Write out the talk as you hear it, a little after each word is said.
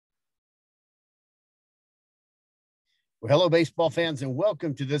Well, hello, baseball fans, and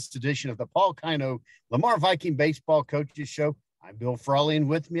welcome to this edition of the Paul Kino Lamar Viking Baseball Coaches Show. I'm Bill Frawley, and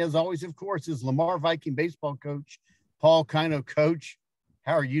with me, as always, of course, is Lamar Viking Baseball Coach Paul Kino. Coach,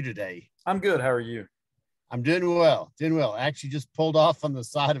 how are you today? I'm good. How are you? I'm doing well. Actually, just pulled off on the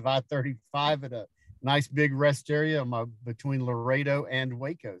side of I-35 at a nice big rest area between Laredo and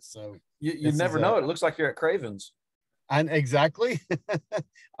Waco. So you never know. It looks like you're at Craven's. And exactly.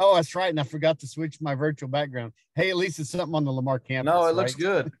 Oh, that's right. And I forgot to switch my virtual background. Hey, at least it's something on the Lamar campus. No, it right? looks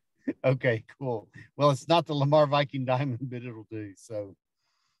good. Okay, cool. Well, it's not the Lamar Viking Diamond, but it'll do. So,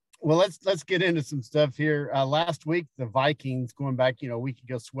 well, let's get into some stuff here. Last week, the Vikings, going back, a week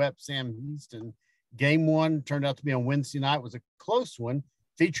ago, swept Sam Houston. Game one turned out to be on Wednesday night. It was a close one,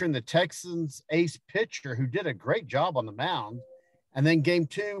 featuring the Texans' ace pitcher, who did a great job on the mound. And then game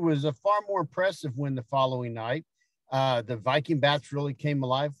two was a far more impressive win the following night. The Viking bats really came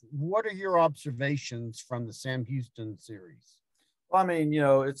alive. What are your observations from the Sam Houston series? Well, I mean,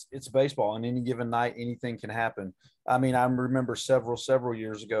 it's baseball. On any given night, anything can happen. I mean, I remember several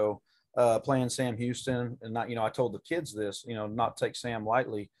years ago playing Sam Houston, and I told the kids this, not take Sam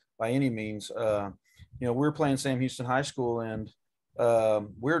lightly by any means. We were playing Sam Houston High School, and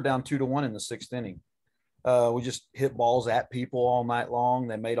we were down 2-1 in the sixth inning. We just hit balls at people all night long.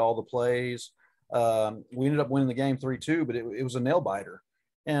 They made all the plays. We ended up winning the game 3-2, but it was a nail biter.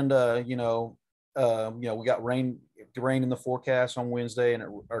 And, we got rain in the forecast on Wednesday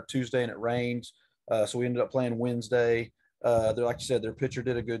or Tuesday, and it rained. So we ended up playing Wednesday. Like you said, their pitcher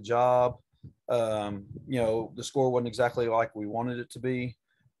did a good job. The score wasn't exactly like we wanted it to be.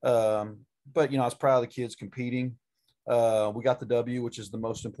 But, I was proud of the kids competing. We got the W, which is the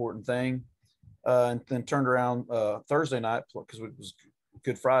most important thing. And then turned around Thursday night because it was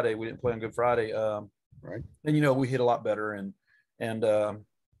Good Friday. We didn't play on Good Friday. Right. And, we hit a lot better and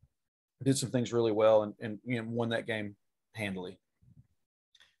did some things really well and won that game handily.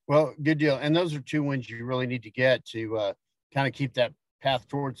 Well, good deal. And those are two wins you really need to get to kind of keep that path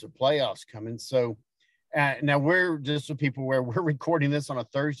towards the playoffs coming. So now we're just so people where we're recording this on a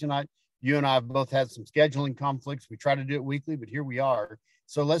Thursday night. You and I have both had some scheduling conflicts. We try to do it weekly, but here we are.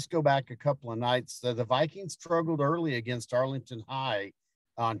 So let's go back a couple of nights. The Vikings struggled early against Arlington High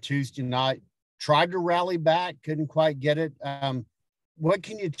on Tuesday night, tried to rally back, couldn't quite get it. What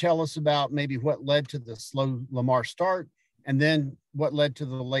can you tell us about maybe what led to the slow Lamar start and then what led to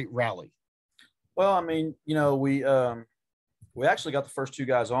the late rally? Well, I mean, we actually got the first two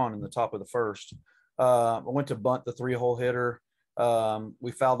guys on in the top of the first. I went to bunt the 3-hole hitter.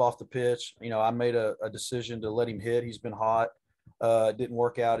 We fouled off the pitch. I made a decision to let him hit. He's been hot. It didn't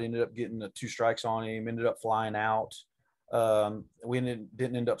work out. Ended up getting 2 strikes on him, ended up flying out. We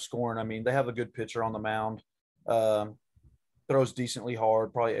didn't end up scoring. I mean, they have a good pitcher on the mound. Throws decently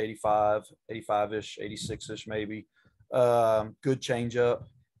hard, probably 85-ish, 86-ish maybe. Good changeup.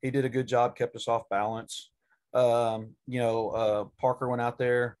 He did a good job, kept us off balance. Parker went out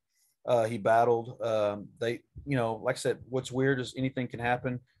there. He battled. Like I said, what's weird is anything can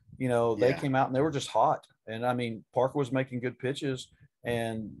happen. They came out and they were just hot. And I mean, Parker was making good pitches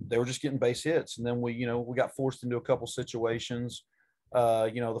and they were just getting base hits. And then we got forced into a couple situations.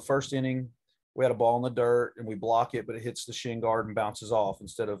 The first inning, we had a ball in the dirt and we block it, but it hits the shin guard and bounces off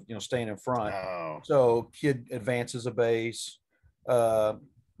instead of, staying in front. Oh. So kid advances a base.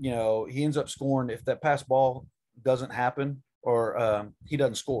 He ends up scoring. If that pass ball doesn't happen or he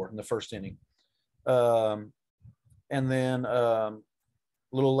doesn't score in the first inning. And then a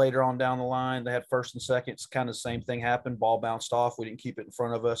little later on down the line, they had first and second. It's kind of the same thing happened. Ball bounced off. We didn't keep it in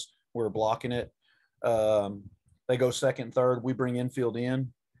front of us. We were blocking it. They go second and third. We bring infield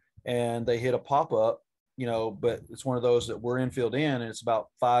in, and they hit a pop-up, but it's one of those that we're infield in, and it's about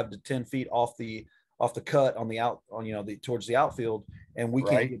 5 to 10 feet off the cut on the out on towards the outfield, and we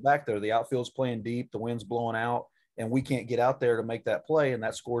can't get back there. The outfield's playing deep. The wind's blowing out, and we can't get out there to make that play, and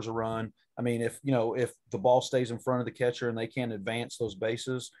that scores a run. I mean, if the ball stays in front of the catcher and they can't advance those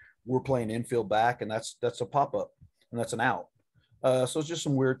bases, we're playing infield back, and that's a pop-up, and that's an out. So it's just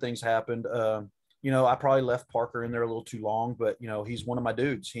some weird things happened. I probably left Parker in there a little too long, but, he's one of my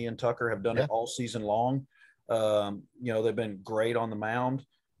dudes. He and Tucker have done it all season long. They've been great on the mound,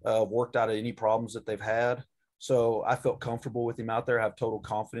 worked out of any problems that they've had. So I felt comfortable with him out there. I have total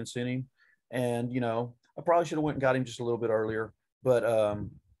confidence in him. And, I probably should have went and got him just a little bit earlier, but,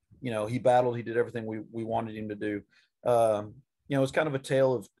 he battled. He did everything we wanted him to do. It's kind of a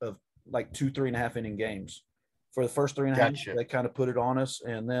tale of like 2 3.5 inning games. For the first 3.5, they kind of put it on us.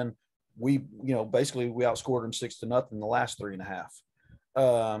 And then we basically we outscored them 6-0 the last 3.5.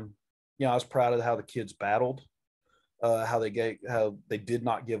 I was proud of how the kids battled, how they did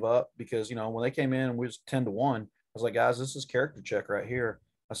not give up because, when they came in and we was 10-1, was like, guys, this is character check right here.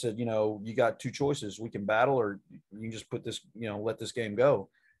 I said, you got two choices. We can battle, or you can just put this, let this game go.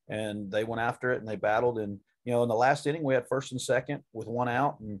 And they went after it and they battled. And, in the last inning, we had first and second with one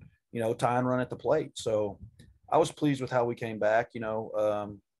out and, tie and run at the plate. So I was pleased with how we came back,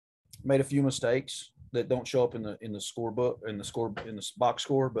 made a few mistakes that don't show up in the scorebook, in the box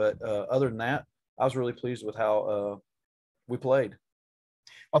score. But other than that, I was really pleased with how we played.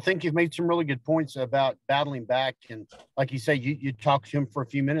 I think you've made some really good points about battling back. And like you say, you talk to him for a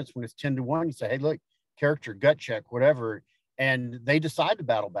few minutes when it's 10-1. You say, hey, look, character, gut check, whatever. And they decide to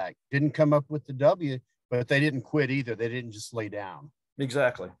battle back. Didn't come up with the W, but they didn't quit either. They didn't just lay down.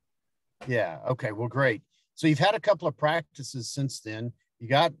 Exactly. Yeah. Okay. Well, great. So you've had a couple of practices since then. You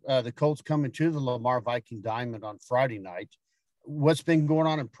got the Colts coming to the Lamar Viking Diamond on Friday night. What's been going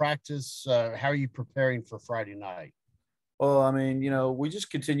on in practice? How are you preparing for Friday night? Well, I mean, we just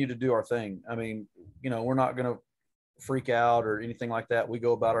continue to do our thing. I mean, we're not going to freak out or anything like that. We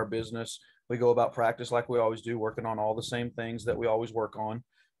go about our business. We go about practice like we always do, working on all the same things that we always work on.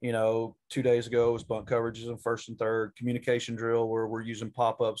 2 days ago was bunt coverages in first and third, communication drill where we're using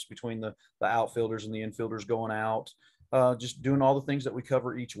pop-ups between the outfielders and the infielders going out, just doing all the things that we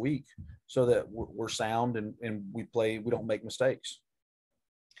cover each week so that we're sound and we don't make mistakes.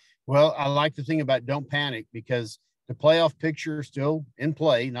 Well, I like the thing about don't panic, because the playoff picture is still in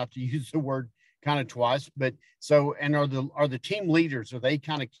play, not to use the word kind of twice, but so, and are the team leaders, are they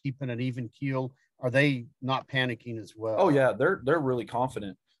kind of keeping an even keel? Are they not panicking as well? Oh yeah, they're really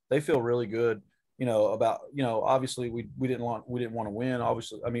confident. They feel really good, about, obviously we didn't want to win.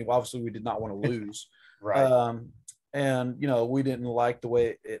 Obviously we did not want to lose. Right. And, we didn't like the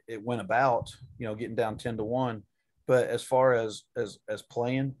way it went about, getting down 10-1. But as far as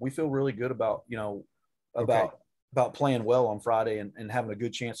playing, we feel really good about, about playing well on Friday and having a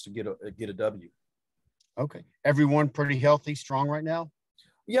good chance to get a W. Okay. Everyone pretty healthy, strong right now?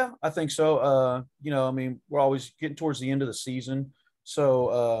 Yeah, I think so. We're always getting towards the end of the season.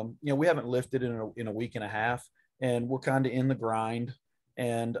 So, we haven't lifted in a week and a half, and we're kind of in the grind.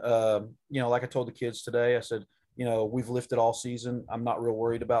 And, like I told the kids today, I said, we've lifted all season. I'm not real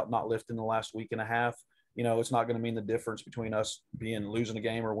worried about not lifting the last week and a half. It's not going to mean the difference between us losing a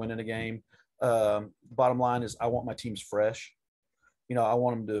game or winning a game. Bottom line is I want my teams fresh. I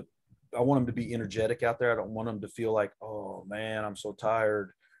want them to be energetic out there. I don't want them to feel like, oh man, I'm so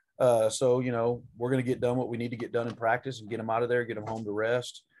tired. So, we're going to get done what we need to get done in practice and get them out of there, get them home to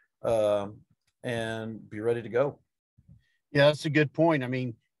rest, and be ready to go. Yeah, that's a good point. I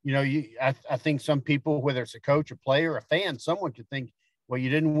mean, I think some people, whether it's a coach, a player, a fan, someone could think, well, you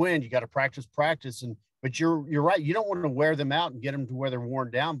didn't win. You got to practice. But you're right. You don't want to wear them out and get them to where they're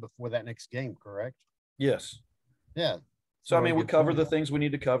worn down before that next game, correct? Yes. Yeah. So, we cover the things we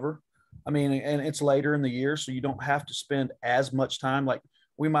need to cover. And it's later in the year, so you don't have to spend as much time. Like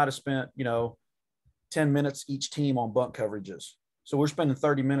we might have spent, 10 minutes each team on bunt coverages. So we're spending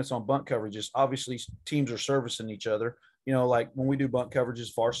 30 minutes on bunt coverages. Obviously, teams are servicing each other. Like when we do bunt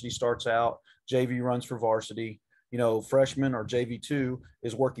coverages, varsity starts out, JV runs for varsity. Freshman or JV2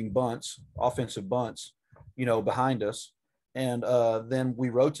 is working bunts, offensive bunts, behind us. And then we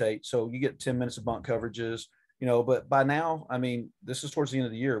rotate. So you get 10 minutes of bunt coverages, but by now, this is towards the end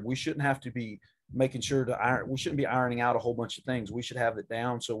of the year. We shouldn't have to be making sure we shouldn't be ironing out a whole bunch of things. We should have it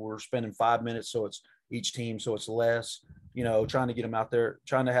down. So we're spending 5 minutes. So it's each team. So it's less, trying to get them out there,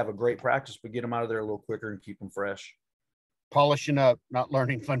 trying to have a great practice, but get them out of there a little quicker and keep them fresh. Polishing up, not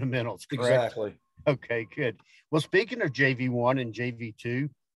learning fundamentals. Correct? Exactly. Okay, good. Well, speaking of JV1 and JV2,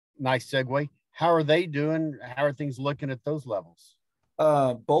 nice segue. How are they doing? How are things looking at those levels?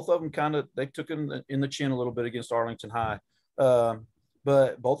 Both of them they took in the chin a little bit against Arlington High.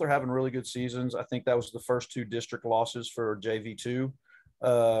 But both are having really good seasons. I think that was the first 2 district losses for JV2.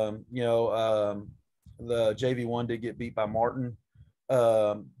 The JV1 did get beat by Martin.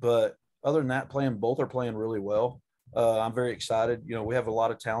 But other than that, both are playing really well. I'm very excited. We have a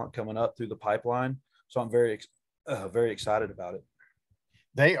lot of talent coming up through the pipeline. So I'm very excited about it.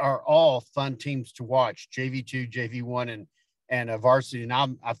 They are all fun teams to watch, JV2, JV1, and varsity. And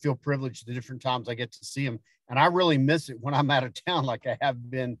I feel privileged the different times I get to see them. And I really miss it when I'm out of town, like I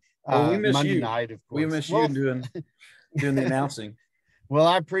have been we miss Monday you. night, of course. We miss you doing the announcing. Well,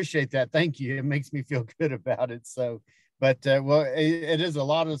 I appreciate that. Thank you. It makes me feel good about it. So, but it is a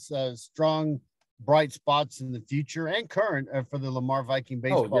lot of strong, bright spots in the future and current for the Lamar Viking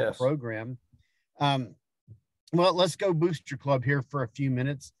baseball program. Well, let's go Booster Club here for a few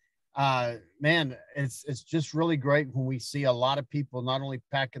minutes. Man, it's just really great when we see a lot of people not only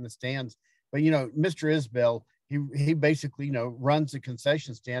packing the stands, but Mr. Isbell, he basically, runs the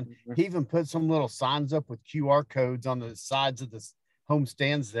concession stand. Mhm. He even put some little signs up with QR codes on the sides of the home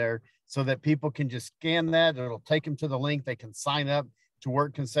stands there so that people can just scan that. It'll take them to the link. They can sign up to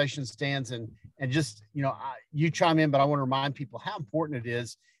work concession stands and just, you chime in, but I want to remind people how important it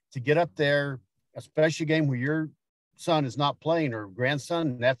is to get up there, especially a game where your son is not playing or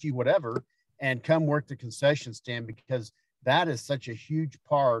grandson, nephew, whatever, and come work the concession stand, because that is such a huge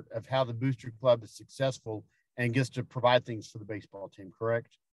part of how the Booster Club is successful and gets to provide things for the baseball team,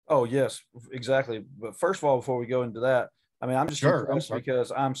 correct? Oh, yes, exactly. But first of all, before we go into that, I mean, I'm just Sure. I'm impressed sorry.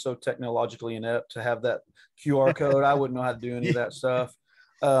 because I'm so technologically inept to have that QR code. I wouldn't know how to do any of Yeah. that stuff.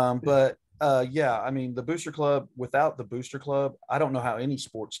 But yeah, I mean, the Booster Club, without the Booster Club, I don't know how any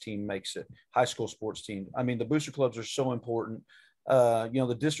sports team makes it, high school sports team. I mean, the Booster Clubs are so important.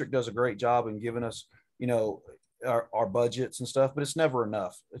 The district does a great job in giving us, our budgets and stuff, but it's never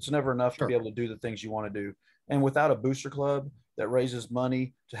enough. It's never enough to Sure. be able to do the things you want to do. And without a Booster Club that raises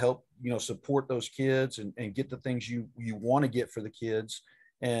money to help, support those kids and get the things you want to get for the kids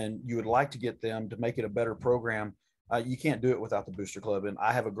and you would like to get them to make it a better program, you can't do it without the Booster Club. And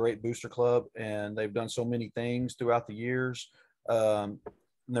I have a great Booster Club, and they've done so many things throughout the years. And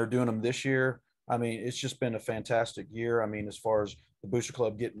they're doing them this year. I mean, it's just been a fantastic year. I mean, as far as the Booster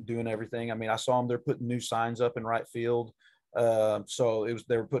Club doing everything. I mean, I saw them. They're putting new signs up in right field. So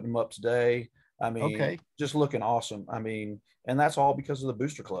they were putting them up today. I mean, Okay. just looking awesome. I mean, and that's all because of the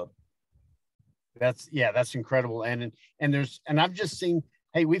Booster Club. That's incredible. And I've just seen,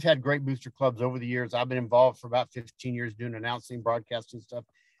 hey, we've had great Booster Clubs over the years. I've been involved for about 15 years doing announcing, broadcasting stuff,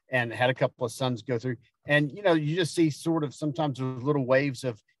 and had a couple of sons go through. And you just see sort of sometimes there's little waves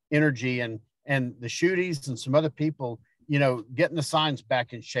of energy, and the Shooties and some other people, getting the signs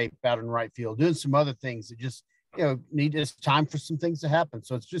back in shape out in right field, doing some other things that just need it's time for some things to happen.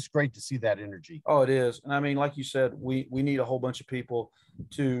 So it's just great to see that energy. Oh, it is. And I mean, like you said, we need a whole bunch of people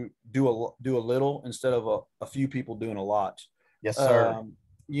to do a little instead of a few people doing a lot. Yes, sir. Um,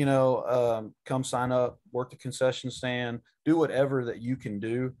 Come sign up, work the concession stand, do whatever that you can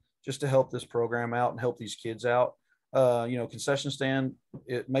do just to help this program out and help these kids out. Concession stand,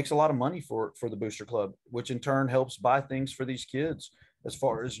 it makes a lot of money for the Booster Club, which in turn helps buy things for these kids as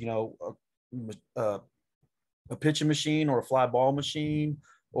far as, a pitching machine or a fly ball machine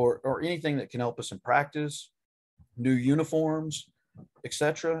or anything that can help us in practice, new uniforms,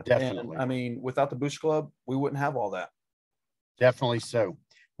 etc. And Definitely. I mean, without the Booster Club, we wouldn't have all that. Definitely so.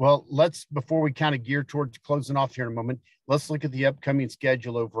 Well, before we kind of gear towards closing off here in a moment, let's look at the upcoming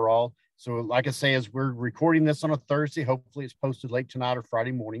schedule overall. So, like I say, as we're recording this on a Thursday, hopefully it's posted late tonight or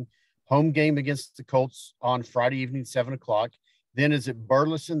Friday morning. Home game against the Colts on Friday evening, 7 o'clock. Then is it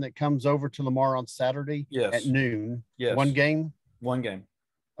Burleson that comes over to Lamar on Saturday at Yes. noon? One Yes. game? One game.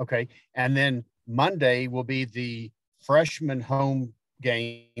 Okay. And then Monday will be the freshman home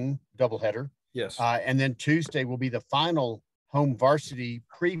game doubleheader. Yes. And then Tuesday will be the final home varsity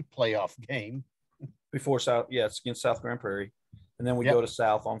pre-playoff game. Before South, yeah, it's against South Grand Prairie. And then we Yep. go to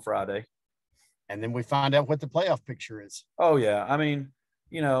South on Friday. And then we find out what the playoff picture is. Oh, yeah. I mean,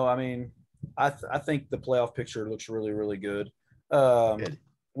 I think the playoff picture looks really, really good. Good.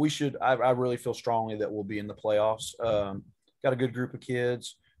 I really feel strongly that we'll be in the playoffs. Got a good group of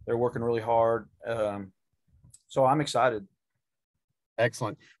kids. They're working really hard. So I'm excited.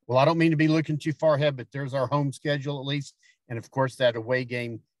 Excellent. Well, I don't mean to be looking too far ahead, but there's our home schedule at least. And of course, that away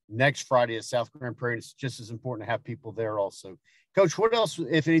game next Friday at South Grand Prairie. It's just as important to have people there also. Coach, what else,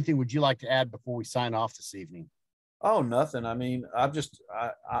 if anything, would you like to add before we sign off this evening? Oh, nothing. I mean, I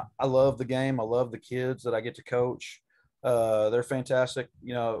love the game. I love the kids that I get to coach. They're fantastic.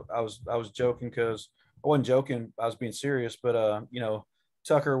 I was joking because I wasn't joking. I was being serious, but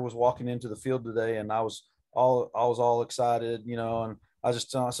Tucker was walking into the field today and I was all excited, and I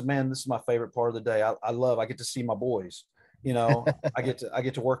said, man, this is my favorite part of the day. I get to see my boys, I get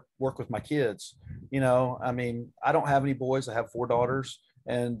to work with my kids, I mean, I don't have any boys. I have 4 daughters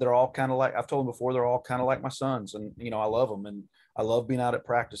and they're all kind of like, I've told them before, they're all kind of like my sons and, I love them and I love being out at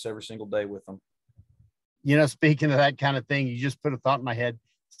practice every single day with them. Speaking of that kind of thing, you just put a thought in my head.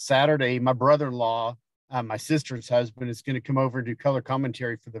 Saturday, my brother-in-law, my sister's husband, is going to come over and do color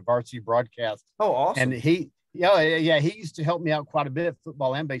commentary for the varsity broadcast. Oh, awesome. And he used to help me out quite a bit,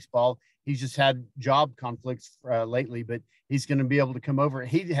 football and baseball. He's just had job conflicts lately, but he's going to be able to come over.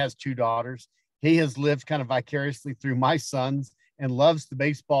 He has 2 daughters. He has lived kind of vicariously through my sons and loves the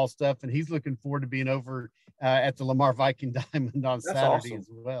baseball stuff. And he's looking forward to being over at the Lamar Viking Diamond on That's Saturday awesome. as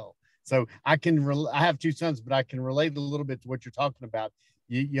well. So I have 2 sons, but I can relate a little bit to what you're talking about.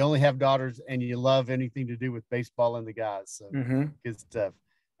 You only have daughters and you love anything to do with baseball and the guys. So Good stuff.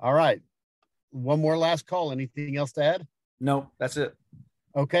 All right. one more last call. Anything else to add? No, that's it.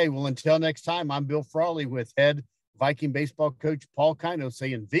 Okay. Well, until next time, I'm Bill Frawley with head Viking baseball coach Paul Kino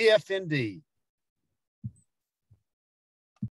saying VFND.